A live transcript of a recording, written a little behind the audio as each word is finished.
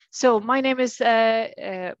So my name is Una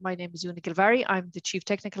Gilvari. I'm the Chief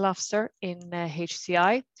Technical Officer in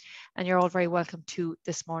HCI, and you're all very welcome to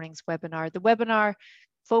this morning's webinar. The webinar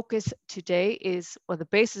focus today is on the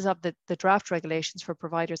basis of the draft regulations for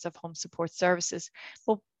providers of home support services.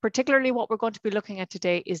 But particularly what we're going to be looking at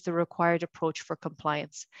today is the required approach for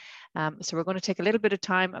compliance. So we're going to take a little bit of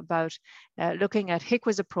time about looking at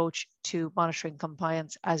HICWA's approach to monitoring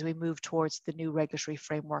compliance as we move towards the new regulatory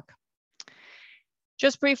framework.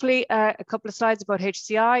 Just briefly, a couple of slides about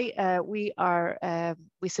HCI.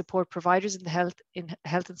 We support providers in health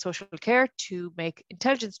and social care to make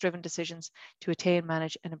intelligence-driven decisions to attain,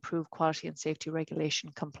 manage, and improve quality and safety regulation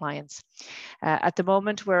compliance. At the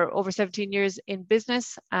moment, we're over 17 years in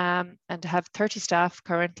business and have 30 staff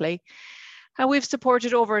currently. And we've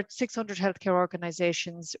supported over 600 healthcare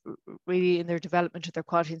organisations really in their development of their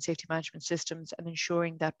quality and safety management systems and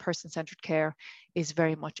ensuring that person-centred care is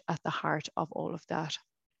very much at the heart of all of that.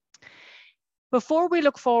 Before we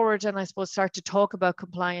look forward and I suppose start to talk about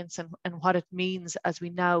compliance and what it means as we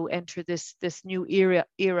now enter this new era,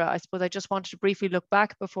 I suppose I just wanted to briefly look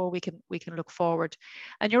back before we can look forward.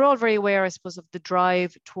 And you're all very aware, I suppose, of the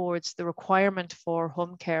drive towards the requirement for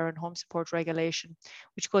home care and home support regulation,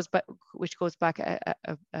 which goes back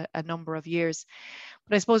a number of years.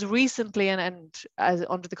 But I suppose recently and as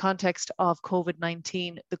under the context of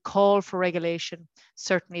COVID-19, the call for regulation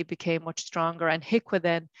certainly became much stronger, and HICWA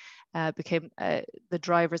then became the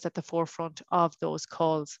drivers at the forefront of those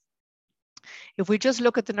calls. If we just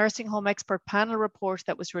look at the Nursing Home Expert Panel report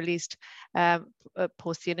that was released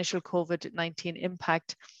post the initial COVID-19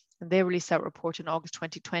 impact, and they released that report in August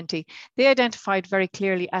 2020, they identified very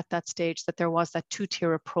clearly at that stage that there was that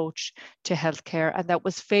two-tier approach to healthcare, and that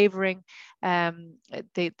was favouring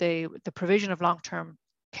the provision of long-term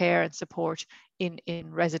care and support in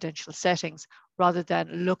residential settings, rather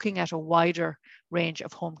than looking at a wider range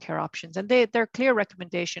of home care options. And their clear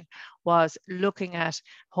recommendation was looking at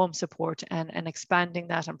home support and expanding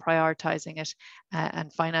that and prioritising it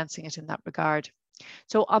and financing it in that regard.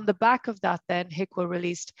 So on the back of that, then HICWA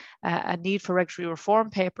released a need for regulatory reform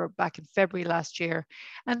paper back in February last year.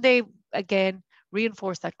 And they, again,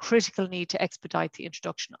 reinforced that critical need to expedite the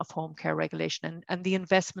introduction of home care regulation and the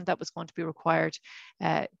investment that was going to be required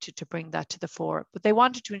to bring that to the fore. But they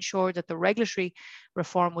wanted to ensure that the regulatory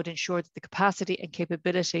reform would ensure that the capacity and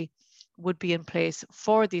capability would be in place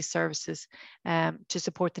for these services to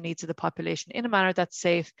support the needs of the population in a manner that's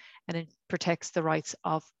safe and it protects the rights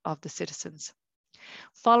of the citizens.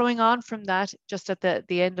 Following on from that, just at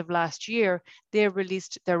the end of last year, they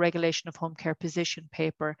released their regulation of home care position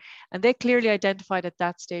paper. And they clearly identified at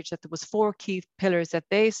that stage that there was 4 key pillars that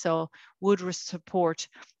they saw would support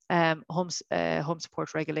home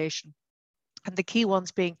support regulation. And the key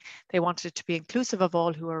ones being, they wanted it to be inclusive of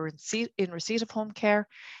all who are in receipt of home care.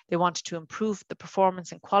 They wanted to improve the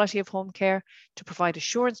performance and quality of home care, to provide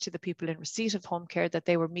assurance to the people in receipt of home care that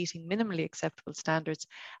they were meeting minimally acceptable standards,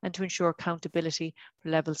 and to ensure accountability for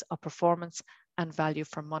levels of performance and value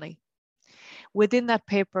for money. Within that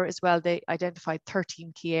paper as well, they identified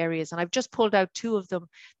 13 key areas, and I've just pulled out 2 of them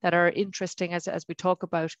that are interesting as we talk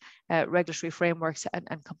about regulatory frameworks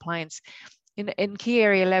and compliance. In key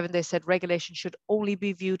area 11, they said regulation should only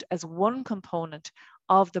be viewed as one component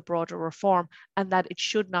of the broader reform and that it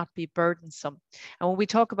should not be burdensome. And when we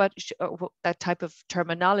talk about that type of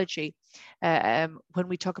terminology, when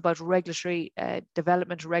we talk about regulatory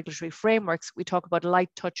development, regulatory frameworks, we talk about light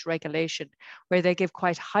touch regulation, where they give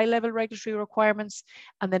quite high level regulatory requirements,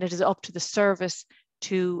 and then it is up to the service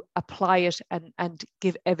to apply it and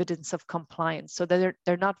give evidence of compliance. So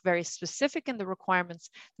they're not very specific in the requirements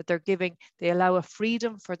that they're giving. They allow a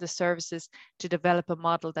freedom for the services to develop a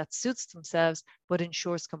model that suits themselves, but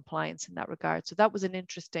ensures compliance in that regard. So that was an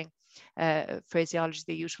interesting phraseology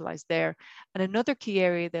they utilized there. And another key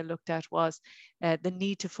area they looked at was the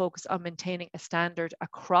need to focus on maintaining a standard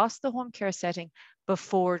across the home care setting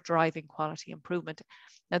before driving quality improvement.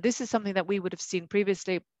 Now, this is something that we would have seen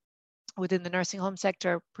previously within the nursing home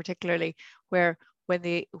sector, particularly where when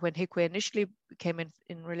HICWA initially came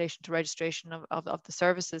in relation to registration of the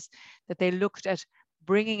services, that they looked at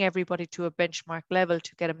bringing everybody to a benchmark level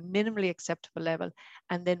to get a minimally acceptable level,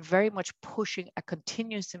 and then very much pushing a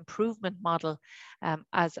continuous improvement model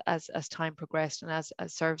as time progressed and as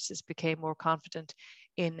services became more confident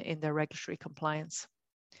in their regulatory compliance.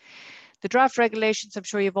 The draft regulations, I'm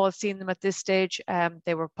sure you've all seen them at this stage.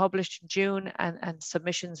 They were published in June and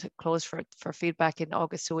submissions closed for feedback in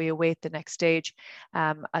August. So we await the next stage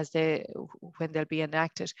when they'll be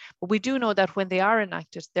enacted. But we do know that when they are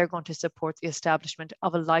enacted, they're going to support the establishment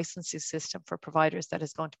of a licensing system for providers that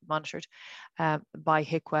is going to be monitored by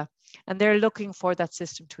HIQA. And they're looking for that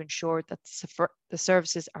system to ensure that the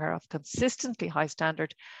services are of consistently high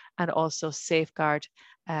standard and also safeguard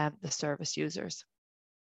the service users.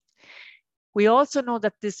 We also know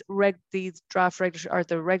that these draft regulatory or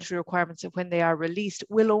the regulatory requirements, when they are released,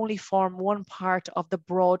 will only form one part of the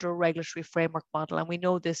broader regulatory framework model. And we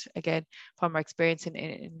know this again from our experience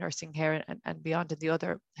in nursing care and beyond in the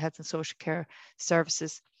other health and social care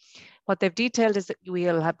services. What they've detailed is that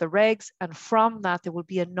we'll have the regs, and from that there will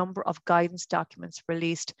be a number of guidance documents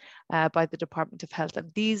released by the Department of Health.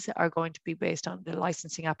 And these are going to be based on the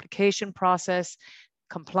licensing application process,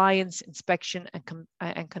 compliance, inspection,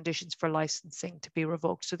 and conditions for licensing to be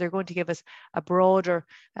revoked. So they're going to give us a broader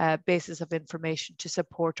basis of information to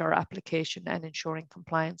support our application and ensuring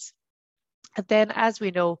compliance. And then, as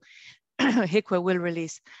we know, HIQA will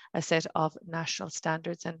release a set of national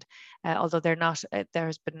standards, and although they're not, there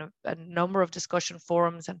has been a number of discussion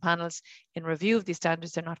forums and panels in review of these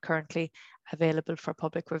standards. They're not currently available for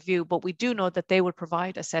public review, but we do know that they will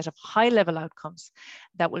provide a set of high-level outcomes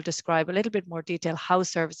that will describe a little bit more detail how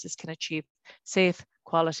services can achieve safe,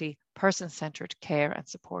 quality, person-centered care and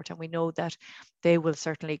support, and we know that they will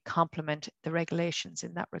certainly complement the regulations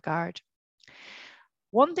in that regard.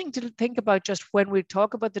 One thing to think about just when we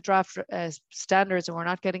talk about the draft standards, and we're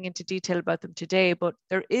not getting into detail about them today, but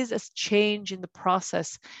there is a change in the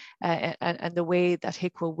process and the way that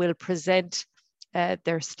HIQA will present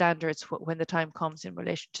their standards when the time comes in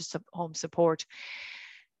relation to home support.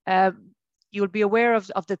 You'll be aware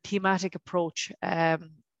of the thematic approach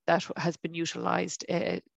that has been utilised.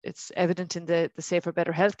 It's evident in the Safer,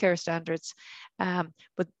 Better Healthcare standards,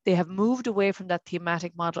 but they have moved away from that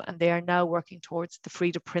thematic model, and they are now working towards the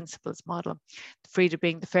FREIDA principles model. The FREIDA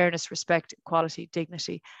being the fairness, respect, equality,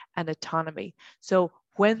 dignity, and autonomy. So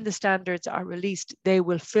when the standards are released, they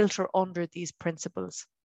will filter under these principles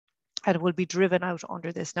and will be driven out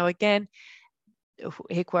under this. Now, again,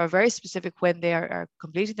 HIQA are very specific when they are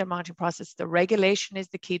completing their monitoring process. The regulation is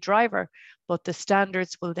the key driver, but the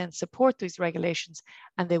standards will then support these regulations,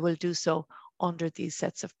 and they will do so under these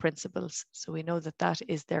sets of principles. So we know that that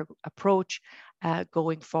is their approach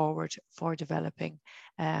going forward for developing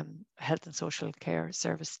health and social care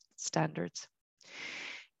service standards.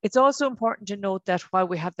 It's also important to note that while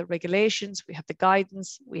we have the regulations, we have the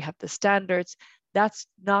guidance, we have the standards, that's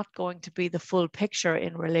not going to be the full picture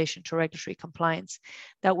in relation to regulatory compliance.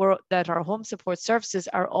 That our home support services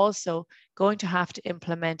are also going to have to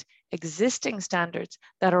implement existing standards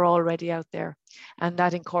that are already out there. And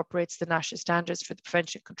that incorporates the national standards for the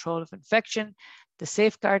prevention and control of infection, the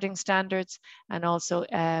safeguarding standards, and also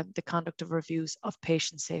the conduct of reviews of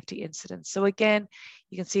patient safety incidents. So again,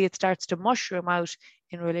 you can see it starts to mushroom out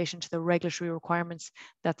in relation to the regulatory requirements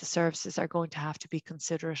that the services are going to have to be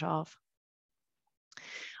considerate of.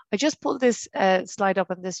 I just pulled this slide up,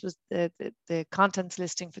 and this was the contents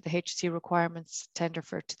listing for the HSE requirements tender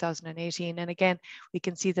for 2018. And again, we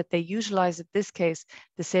can see that they utilize, in this case,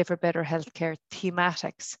 the Safer, Better Healthcare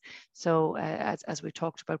thematics. So as we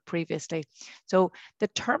talked about previously. So the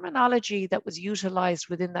terminology that was utilized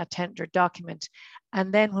within that tender document,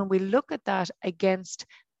 and then when we look at that against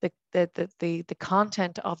the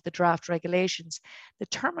content of the draft regulations, the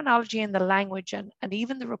terminology and the language and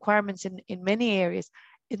even the requirements in many areas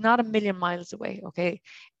is not a million miles away, okay?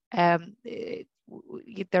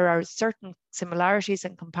 There are certain similarities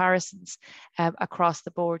and comparisons across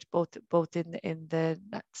the board, both in the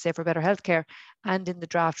Safer, Better Healthcare and in the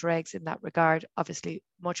draft regs in that regard. Obviously,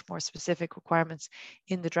 much more specific requirements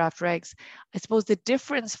in the draft regs. I suppose the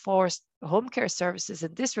difference for home care services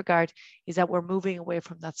in this regard is that we're moving away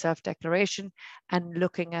from that self-declaration and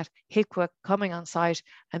looking at HIQA coming on site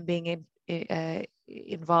and being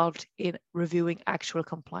involved in reviewing actual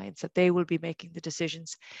compliance, that they will be making the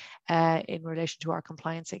decisions in relation to our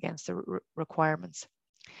compliance against the requirements.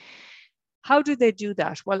 How do they do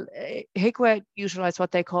that? Well, HIQA utilize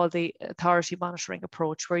what they call the authority monitoring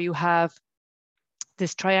approach, where you have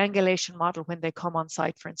this triangulation model when they come on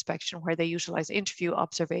site for inspection, where they utilize interview,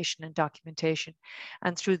 observation, and documentation.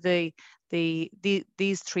 And through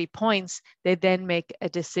these 3 points, they then make a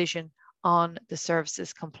decision on the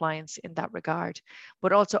services compliance in that regard.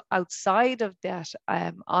 But also outside of that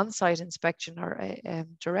on-site inspection or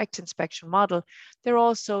direct inspection model, they're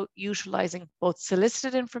also utilizing both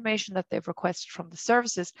solicited information that they've requested from the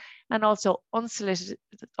services and also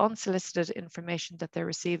unsolicited information that they're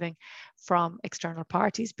receiving from external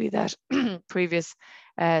parties, be that previous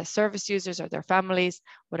service users or their families,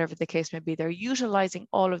 whatever the case may be. They're utilizing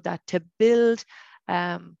all of that to build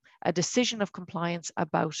a decision of compliance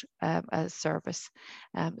about a service.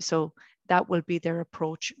 So that will be their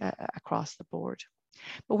approach across the board.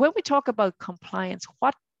 But when we talk about compliance,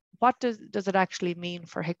 what does it actually mean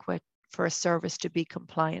for HICWA for a service to be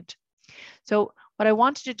compliant? So what I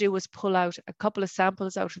wanted to do was pull out a couple of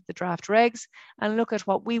samples out of the draft regs and look at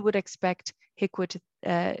what we would expect HICWA to,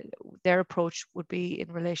 their approach would be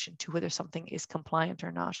in relation to whether something is compliant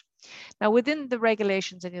or not. Now within the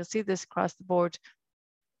regulations, and you'll see this across the board,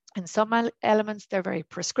 in some elements, they're very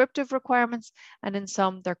prescriptive requirements, and in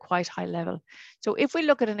some, they're quite high level. So if we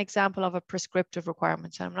look at an example of a prescriptive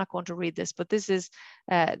requirement, and I'm not going to read this, but this is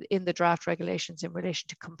in the draft regulations in relation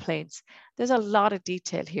to complaints. There's a lot of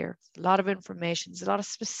detail here, a lot of information, there's a lot of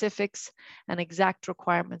specifics and exact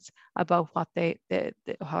requirements about what what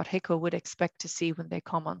HICWA would expect to see when they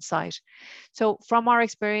come on site. So from our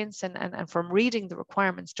experience and from reading the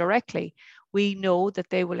requirements directly, we know that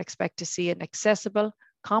they will expect to see an accessible,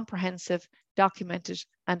 comprehensive, documented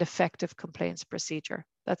and effective complaints procedure.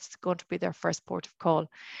 That's going to be their first port of call.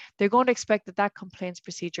 They're going to expect that that complaints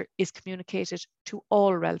procedure is communicated to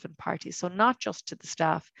all relevant parties. So not just to the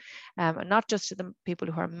staff, and not just to the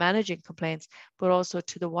people who are managing complaints, but also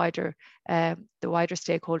to the wider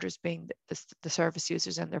stakeholders, being the service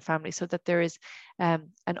users and their families, so that there is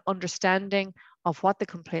an understanding of what the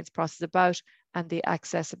complaints process is about and the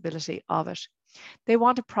accessibility of it. They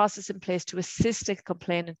want a process in place to assist a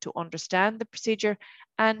complainant to understand the procedure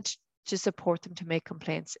and to support them to make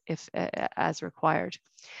complaints if as required.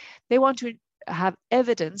 They want to have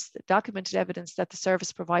evidence, documented evidence, that the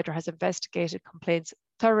service provider has investigated complaints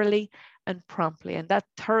thoroughly and promptly. And that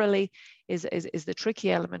thoroughly is the tricky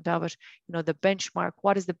element of it. You know, the benchmark,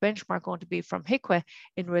 what is the benchmark going to be from HICWA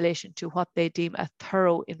in relation to what they deem a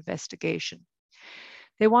thorough investigation?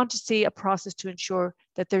 They want to see a process to ensure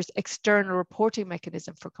that there's external reporting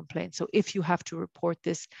mechanism for complaints. So if you have to report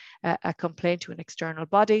this, a complaint to an external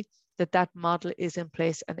body, that model is in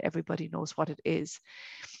place and everybody knows what it is.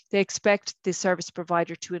 They expect the service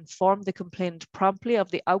provider to inform the complainant promptly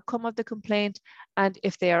of the outcome of the complaint, and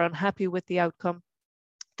if they are unhappy with the outcome,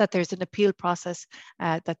 that there's an appeal process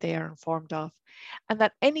that they are informed of, and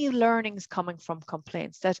that any learnings coming from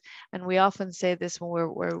complaints and we often say this when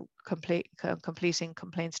we're completing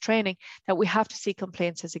complaints training, that we have to see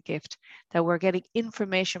complaints as a gift, that we're getting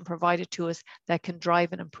information provided to us that can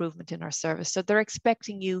drive an improvement in our service. So they're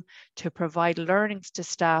expecting you to provide learnings to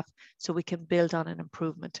staff so we can build on an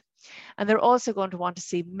improvement. And they're also going to want to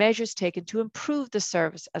see measures taken to improve the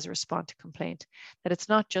service as a response to complaint, that it's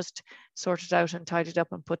not just sorted out and tidied up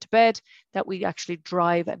and put to bed, that we actually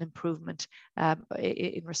drive an improvement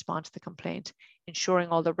in response to the complaint, ensuring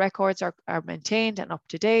all the records are maintained and up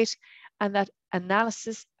to date, and that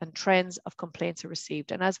analysis and trends of complaints are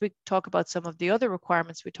received. And as we talk about some of the other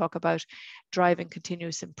requirements, we talk about driving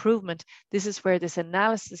continuous improvement. This is where this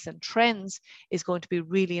analysis and trends is going to be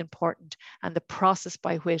really important, and the process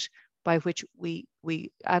by which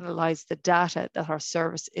we analyze the data that our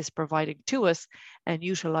service is providing to us and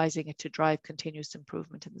utilizing it to drive continuous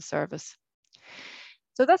improvement in the service.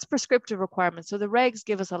 So that's prescriptive requirements. So the regs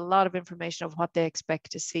give us a lot of information of what they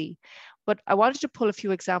expect to see. But I wanted to pull a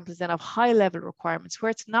few examples then of high level requirements where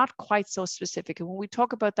it's not quite so specific. And when we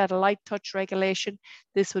talk about that light touch regulation,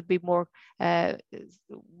 this would be more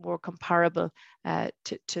comparable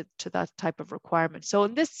to that type of requirement. So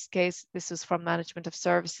in this case, this is from Management of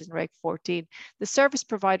Services in Reg 14. The service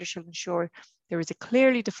provider shall ensure there is a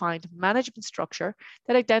clearly defined management structure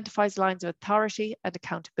that identifies lines of authority and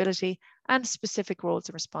accountability and specific roles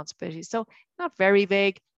and responsibilities. So not very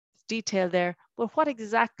vague, detail there, but what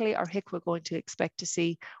exactly are HICWA going to expect to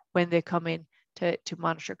see when they come in to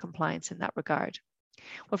monitor compliance in that regard?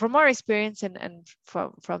 Well, from our experience and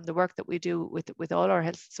from the work that we do with all our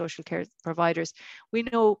health and social care providers, we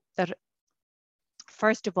know that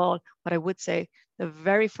first of all, what I would say, the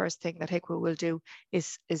very first thing that HICWA will do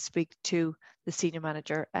is speak to the senior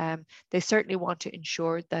manager. They certainly want to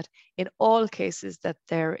ensure that in all cases that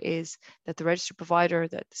the registered provider,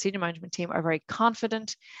 that the senior management team are very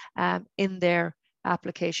confident in their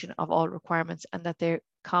application of all requirements, and that they're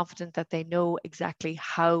confident that they know exactly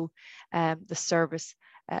how the service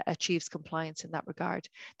achieves compliance in that regard.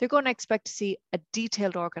 They're going to expect to see a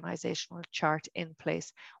detailed organizational chart in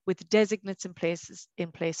place with designates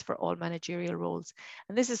in place for all managerial roles.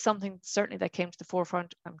 And this is something certainly that came to the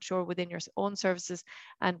forefront, I'm sure, within your own services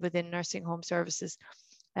and within nursing home services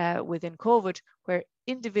within COVID, where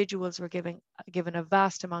individuals were given a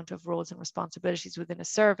vast amount of roles and responsibilities within a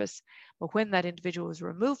service. But when that individual was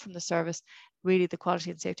removed from the service, really the quality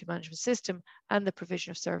and safety management system and the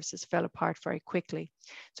provision of services fell apart very quickly.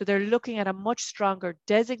 So they're looking at a much stronger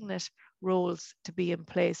designate roles to be in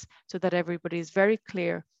place so that everybody is very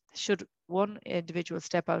clear, should one individual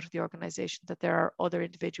step out of the organization, that there are other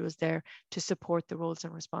individuals there to support the roles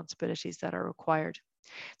and responsibilities that are required.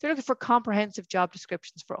 They're looking for comprehensive job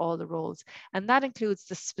descriptions for all the roles, and that includes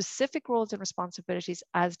the specific roles and responsibilities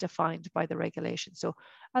as defined by the regulation. So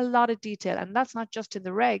a lot of detail, and that's not just in the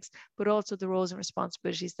regs, but also the roles and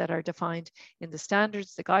responsibilities that are defined in the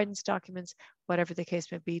standards, the guidance documents, whatever the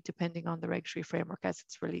case may be, depending on the regulatory framework as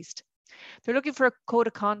it's released. They're looking for a code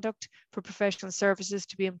of conduct for professional services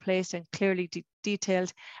to be in place and clearly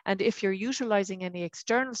detailed. And if you're utilizing any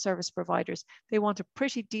external service providers, they want a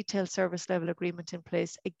pretty detailed service level agreement in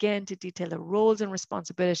place, again, to detail the roles and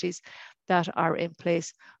responsibilities that are in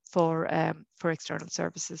place for external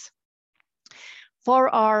services.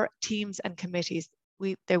 For our teams and committees,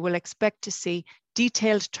 they will expect to see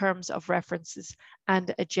detailed terms of references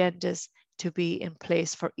and agendas to be in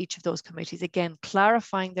place for each of those committees. Again,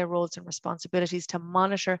 clarifying their roles and responsibilities to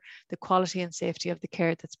monitor the quality and safety of the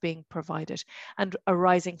care that's being provided. And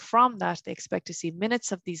arising from that, they expect to see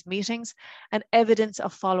minutes of these meetings and evidence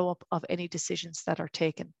of follow-up of any decisions that are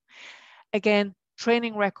taken. Again,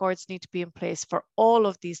 training records need to be in place for all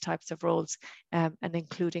of these types of roles and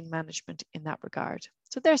including management in that regard.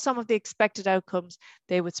 So there's some of the expected outcomes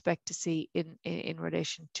they would expect to see in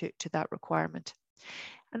relation to that requirement.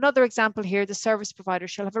 Another example here, the service provider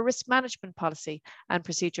shall have a risk management policy and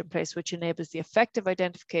procedure in place which enables the effective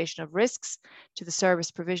identification of risks to the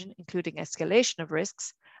service provision, including escalation of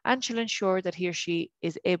risks, and shall ensure that he or she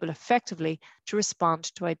is able effectively to respond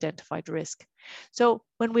to identified risk. So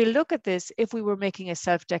when we look at this, if we were making a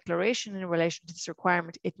self-declaration in relation to this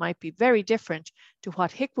requirement, it might be very different to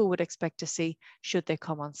what HICWA would expect to see should they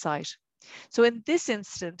come on site. So in this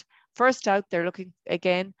instant, first out, they're looking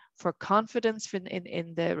again for confidence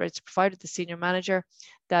in the risk provider, the senior manager,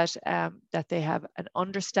 that they have an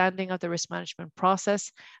understanding of the risk management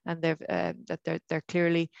process and that they're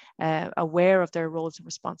clearly aware of their roles and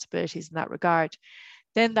responsibilities in that regard.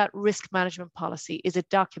 Then that risk management policy, is it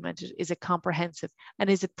documented, is it comprehensive,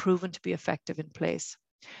 and is it proven to be effective in place?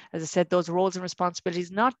 As I said, those roles and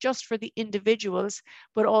responsibilities, not just for the individuals,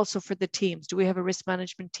 but also for the teams. Do we have a risk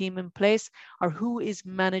management team in place, or who is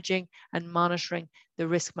managing and monitoring the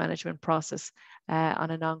risk management process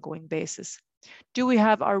on an ongoing basis? Do we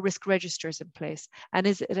have our risk registers in place? And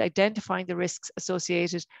is it identifying the risks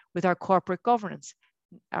associated with our corporate governance,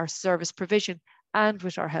 our service provision, and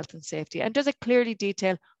with our health and safety? And does it clearly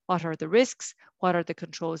detail what are the risks, what are the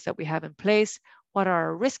controls that we have in place, what are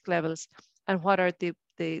our risk levels, and what are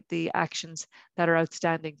the actions that are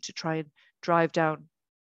outstanding to try and drive down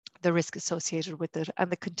the risk associated with it,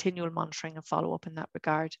 and the continual monitoring and follow-up in that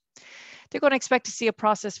regard. They're going to expect to see a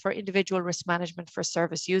process for individual risk management for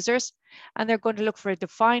service users, and they're going to look for a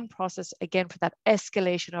defined process, again, for that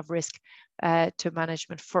escalation of risk to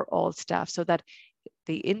management for all staff, so that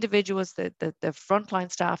the individuals, the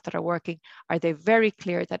frontline staff that are working, are they very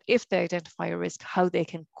clear that if they identify a risk, how they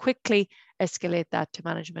can quickly escalate that to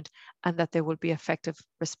management, and that there will be effective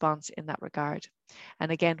response in that regard.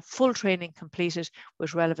 And again, full training completed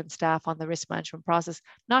with relevant staff on the risk management process,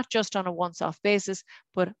 not just on a once-off basis,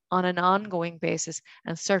 but on an ongoing basis,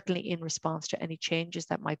 and certainly in response to any changes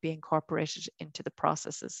that might be incorporated into the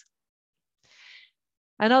processes.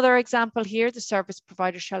 Another example here, the service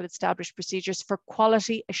provider shall establish procedures for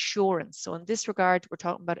quality assurance. So in this regard, we're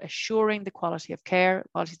talking about assuring the quality of care,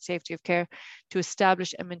 quality and safety of care, to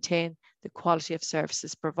establish and maintain the quality of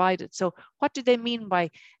services provided. So what do they mean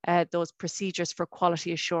by those procedures for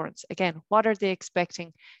quality assurance? Again, what are they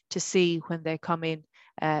expecting to see when they come in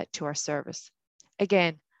to our service?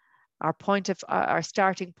 Again, our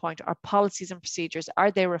starting point, our policies and procedures, are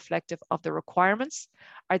they reflective of the requirements?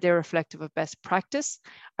 Are they reflective of best practice?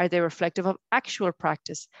 Are they reflective of actual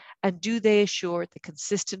practice? And do they assure the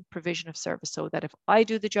consistent provision of service, so that if I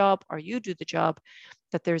do the job or you do the job,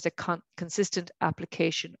 that there's a consistent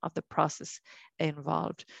application of the process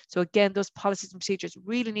involved. So again, those policies and procedures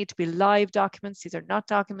really need to be live documents. These are not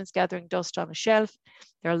documents gathering dust on a shelf.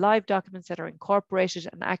 They're live documents that are incorporated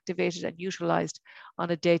and activated and utilized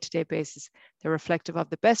on a day-to-day basis. They're reflective of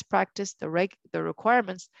the best practice, the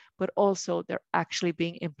requirements, but also they're actually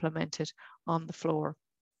being implemented on the floor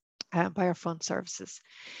by our front services.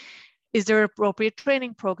 Is there an appropriate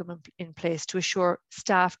training program in place to assure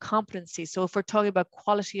staff competency? So if we're talking about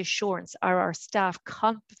quality assurance, are our staff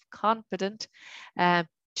competent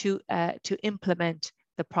to implement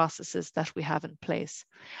the processes that we have in place?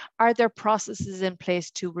 Are there processes in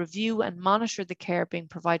place to review and monitor the care being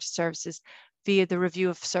provided to services via the review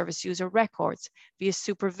of service user records, via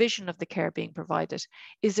supervision of the care being provided?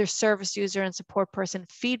 Is there service user and support person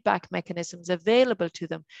feedback mechanisms available to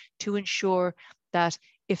them to ensure that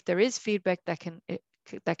if there is feedback that can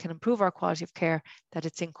improve our quality of care, that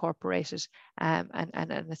it's incorporated and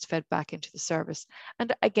it's fed back into the service?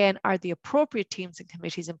 And again, are the appropriate teams and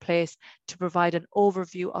committees in place to provide an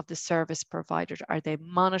overview of the service provided? Are they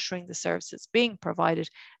monitoring the services being provided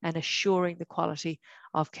and assuring the quality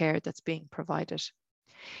of care that's being provided?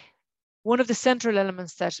 One of the central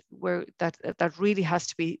elements that really has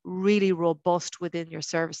to be really robust within your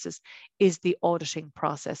services is the auditing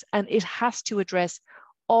process, and it has to address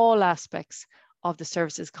all aspects of the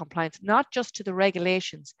services compliance, not just to the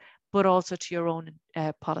regulations, but also to your own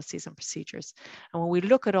policies and procedures. And when we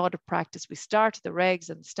look at audit practice, we start the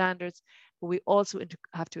regs and standards, but we also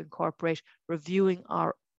have to incorporate reviewing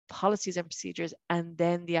our policies and procedures and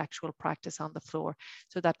then the actual practice on the floor.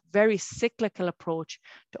 So that very cyclical approach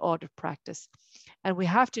to audit practice. And we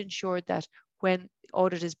have to ensure that when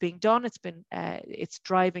audit is being done, it's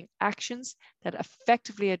driving actions that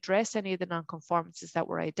effectively address any of the non-conformances that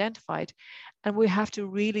were identified. And we have to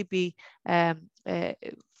really be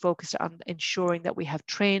focused on ensuring that we have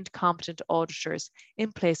trained, competent auditors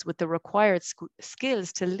in place with the required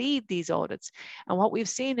skills to lead these audits. And what we've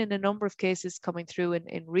seen in a number of cases coming through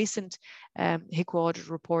in recent HIQA audit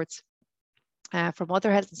reports from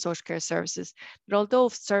other health and social care services, that although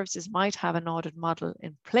services might have an audit model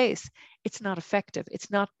in place, it's not effective. It's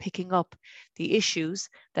not picking up the issues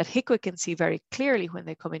that HIQA can see very clearly when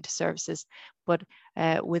they come into services, but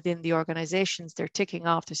within the organizations, they're ticking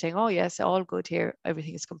off, they're saying, oh yes, all good here,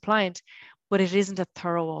 everything is compliant, but it isn't a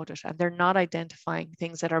thorough audit, and they're not identifying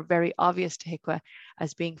things that are very obvious to HIQA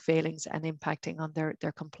as being failings and impacting on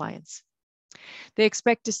their compliance. They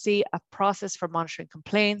expect to see a process for monitoring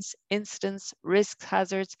complaints, incidents, risks,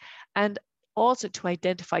 hazards, and also to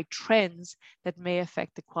identify trends that may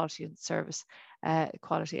affect the quality and service,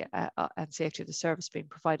 quality and safety of the service being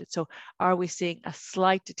provided. So are we seeing a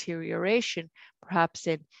slight deterioration, perhaps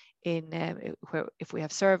where if we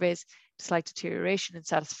have surveys, slight deterioration in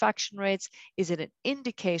satisfaction rates? Is it an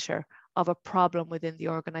indicator of a problem within the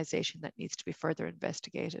organization that needs to be further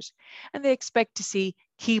investigated? And they expect to see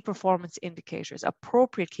key performance indicators,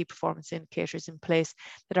 appropriate key performance indicators in place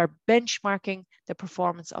that are benchmarking the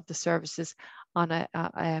performance of the services on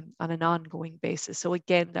an ongoing basis. So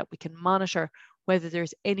again, that we can monitor whether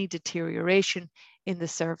there's any deterioration in the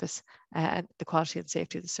service and the quality and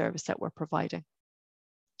safety of the service that we're providing.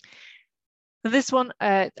 And this one,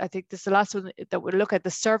 I think this is the last one that we'll look at.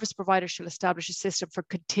 The service provider shall establish a system for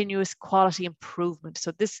continuous quality improvement.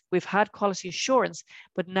 So this, we've had quality assurance,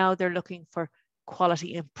 but now they're looking for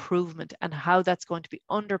quality improvement and how that's going to be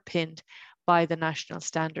underpinned by the national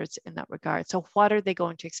standards in that regard. So what are they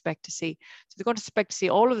going to expect to see? So they're going to expect to see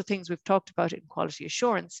all of the things we've talked about in quality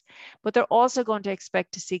assurance, but they're also going to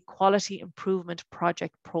expect to see quality improvement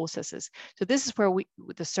project processes. So this is where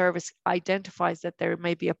the service identifies that there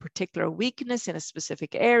may be a particular weakness in a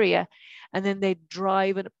specific area, and then they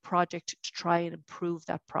drive a project to try and improve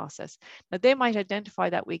that process. Now they might identify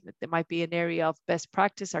that weakness. There might be an area of best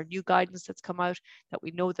practice or new guidance that's come out that we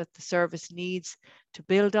know that the service needs to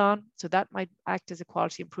build on. So that might act as a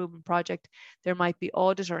quality improvement project. There might be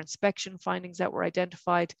audit or inspection findings that were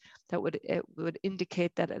identified that would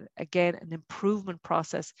indicate that, again, an improvement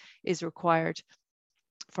process is required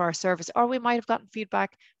for our service. Or we might have gotten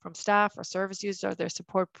feedback from staff or service users or their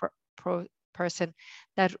support person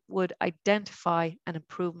that would identify an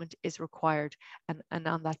improvement is required, and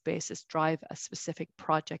on that basis drive a specific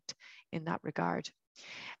project in that regard.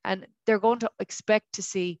 And they're going to expect to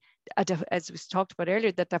see, as we talked about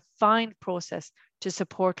earlier, that defined process to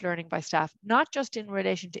support learning by staff, not just in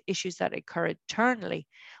relation to issues that occur internally,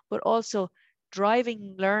 but also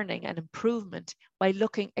driving learning and improvement by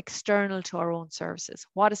looking external to our own services.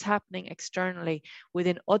 What is happening externally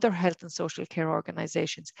within other health and social care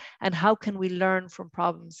organizations, and how can we learn from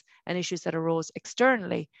problems and issues that arose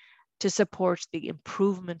externally to support the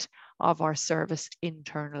improvement of our service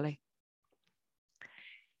internally.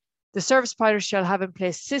 The service providers shall have in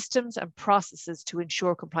place systems and processes to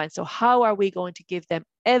ensure compliance. So how are we going to give them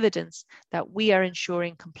evidence that we are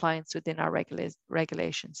ensuring compliance within our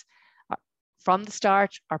regulations? From the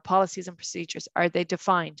start, our policies and procedures, are they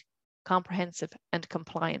defined, comprehensive and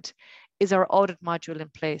compliant? Is our audit module in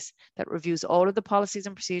place that reviews all of the policies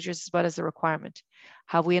and procedures as well as the requirement?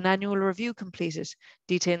 Have we an annual review completed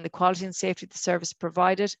detailing the quality and safety of the service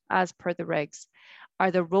provided as per the regs?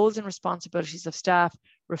 Are the roles and responsibilities of staff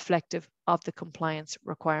reflective of the compliance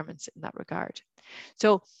requirements in that regard?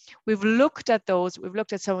 So we've looked at those, we've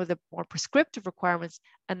looked at some of the more prescriptive requirements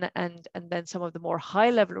and then some of the more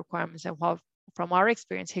high level requirements and what from our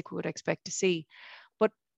experience HICWA would expect to see.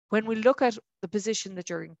 But when we look at the position that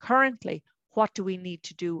you're in currently, what do we need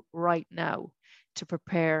to do right now to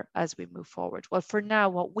prepare as we move forward? Well, for now,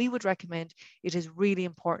 what we would recommend, it is really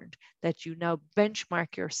important that you now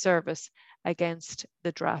benchmark your service against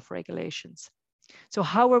the draft regulations. So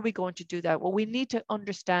how are we going to do that? Well, we need to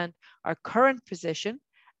understand our current position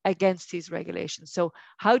against these regulations. So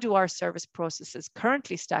how do our service processes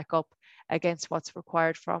currently stack up against what's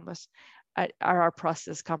required from us? Are our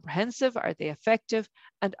processes comprehensive? Are they effective?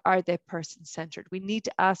 And are they person-centered? We need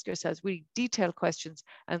to ask ourselves really detailed questions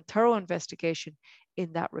and thorough investigation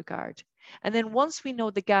in that regard. And then once we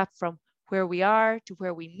know the gap from where we are to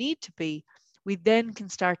where we need to be, we then can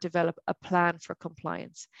start to develop a plan for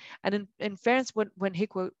compliance. And in fairness, when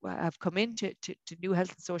HICWA have come into new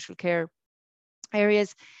health and social care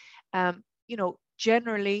areas, you know,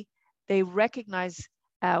 generally they recognize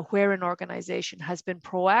where an organization has been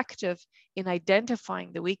proactive in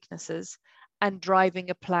identifying the weaknesses and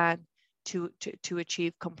driving a plan to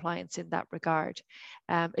achieve compliance in that regard.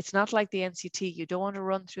 It's not like the NCT. You don't want to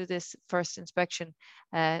run through this first inspection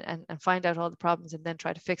and find out all the problems and then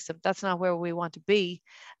try to fix them. That's not where we want to be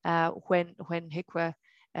when HICWA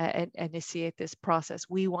initiate this process.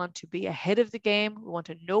 We want to be ahead of the game. We want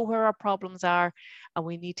to know where our problems are, and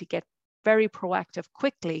we need to get very proactive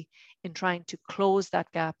quickly in trying to close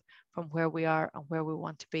that gap from where we are and where we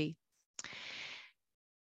want to be.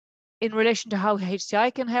 In relation to how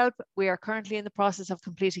HCI can help, we are currently in the process of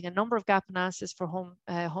completing a number of gap analysis for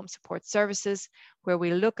home support services, where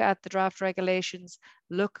we look at the draft regulations,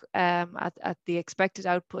 look at the expected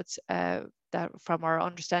outputs that from our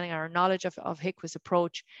understanding, our knowledge of HICWA's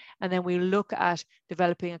approach, and then we look at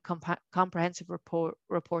developing a comprehensive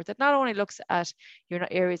report that not only looks at your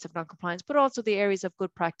areas of non-compliance, but also the areas of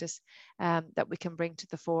good practice that we can bring to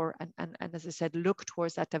the fore, and as I said, look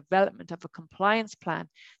towards that development of a compliance plan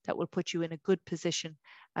that will put you in a good position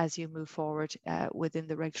as you move forward within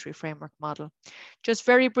the regulatory framework model. Just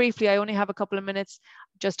very briefly, I only have a couple of minutes,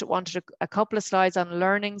 just wanted a couple of slides on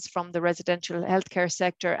learnings from the residential healthcare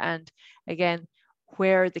sector, and again,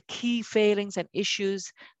 where the key failings and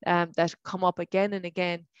issues that come up again and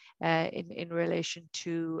again in relation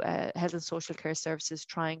to health and social care services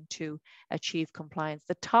trying to achieve compliance.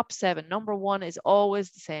 The top 7, number 1 is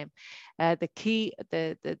always the same.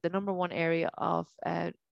 The number 1 area of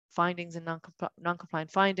findings and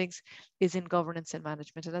non-compliant findings is in governance and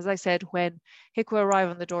management. And as I said, when HICWA arrive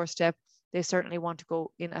on the doorstep, they certainly want to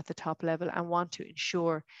go in at the top level and want to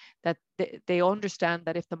ensure that they understand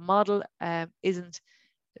that if the model isn't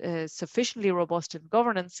sufficiently robust in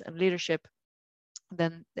governance and leadership,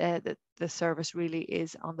 then the service really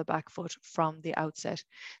is on the back foot from the outset.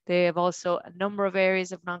 They have also a number of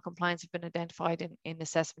areas of non-compliance have been identified in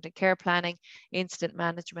assessment and care planning, incident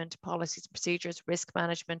management, policies and procedures, risk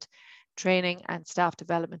management, training and staff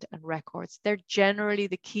development and records. They're generally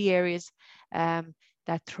the key areas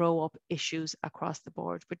that throw up issues across the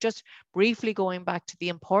board. But just briefly going back to the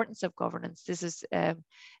importance of governance, this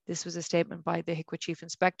was a statement by the HICWA Chief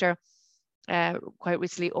Inspector quite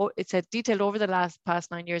recently. It said, detailed over the past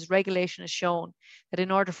 9 years, regulation has shown that in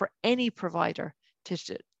order for any provider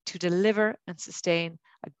to deliver and sustain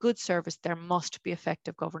a good service, there must be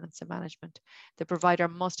effective governance and management. The provider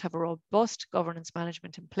must have a robust governance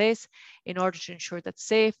management in place in order to ensure that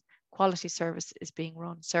safe, quality service is being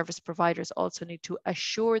run. Service providers also need to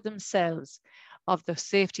assure themselves of the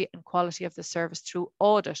safety and quality of the service through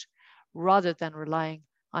audit, rather than relying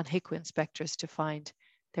on HICWA inspectors to find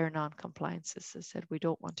their non-compliances. As I said, we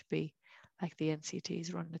don't want to be like the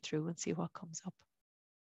NCTs, running it through and see what comes up.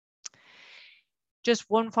 Just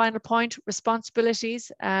one final point,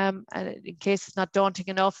 responsibilities. And in case it's not daunting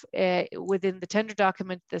enough, within the tender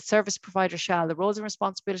document, the service provider shall, the roles and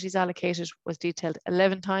responsibilities allocated was detailed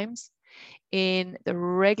 11 times. In the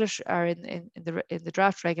regulatory, or in the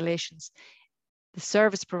draft regulations, The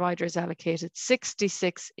service provider is allocated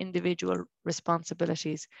 66 individual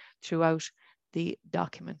responsibilities throughout the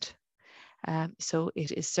document. So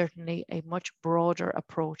it is certainly a much broader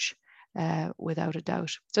approach, without a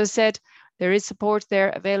doubt. So as I said, there is support there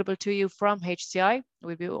available to you from HCI.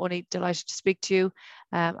 We'd be only delighted to speak to you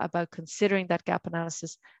about considering that gap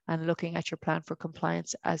analysis and looking at your plan for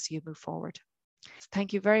compliance as you move forward.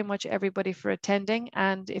 Thank you very much, everybody, for attending.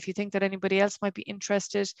 And if you think that anybody else might be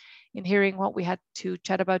interested in hearing what we had to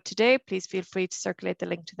chat about today, please feel free to circulate the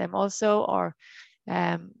link to them also, or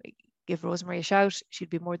give Rosemary a shout. She'd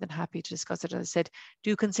be more than happy to discuss it. As I said,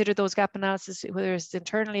 do consider those gap analysis, whether it's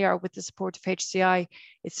internally or with the support of HCI.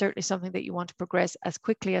 It's certainly something that you want to progress as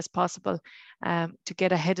quickly as possible to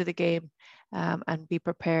get ahead of the game and be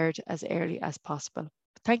prepared as early as possible.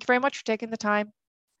 Thank you very much for taking the time.